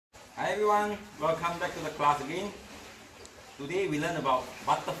Hi everyone, welcome back to the class again. Today we learn about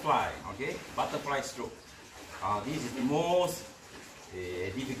butterfly, okay? Butterfly stroke. This is the most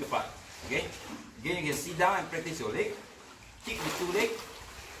difficult part, okay? Again, you can sit down and practice your leg. Kick with two legs.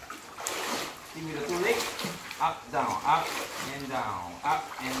 Kick with the two legs. Up, down, up and down, up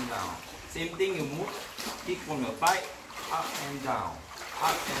and down. Same thing, you move. Kick from your thigh. Up and down,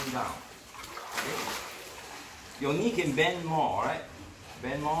 up and down. Okay? Your knee can bend more, alright?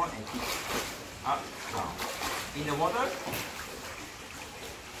 Bend more and kick. Up, down. In the water,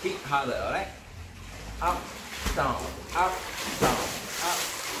 kick harder, alright? Up, down, up, down, up,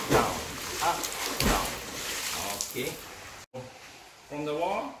 down, up, down. Okay. From the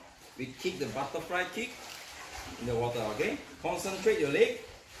wall, we kick the butterfly kick in the water, okay? Concentrate your leg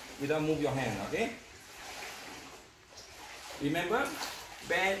without move your hand, okay? Remember,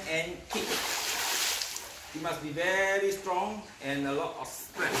 bend and kick. You must be very strong and a lot of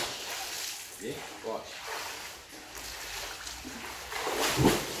strength. Okay, watch.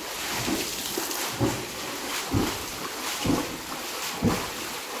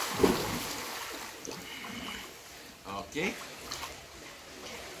 Okay.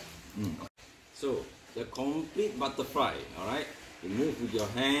 So the complete butterfly, all right. You move with your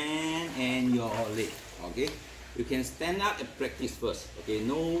hand and your leg. Okay. You can stand up and practice first. Okay.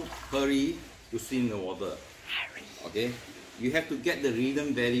 No hurry to swim in the water. Okay. You have to get the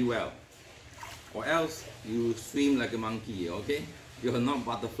rhythm very well, or else you swim like a monkey. Okay. You are not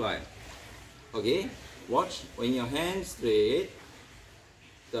butterfly. Okay. Watch. When your hands straight,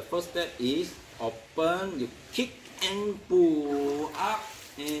 the first step is open. You kick and pull up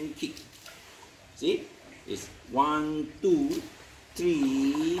and kick. See, it's 1, 2,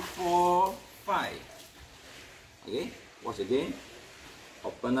 3, 4, 5. Okay, watch again.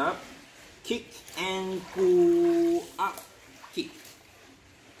 Open up, kick and pull up, kick.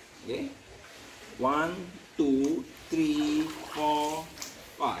 Okay, 1, 2, 3, 4,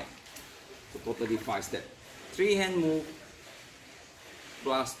 5. So totally 5 steps. 3 hand move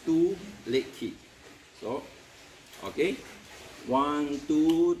plus 2 leg kick. So, okay. 1,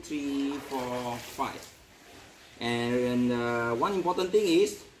 2, 3, 4, 5. And one important thing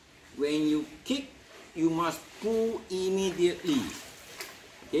is, when you kick, you must pull immediately.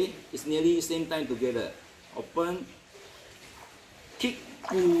 Okay, it's nearly same time together. Open, kick,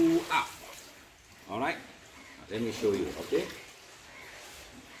 pull up. Alright, let me show you. Okay.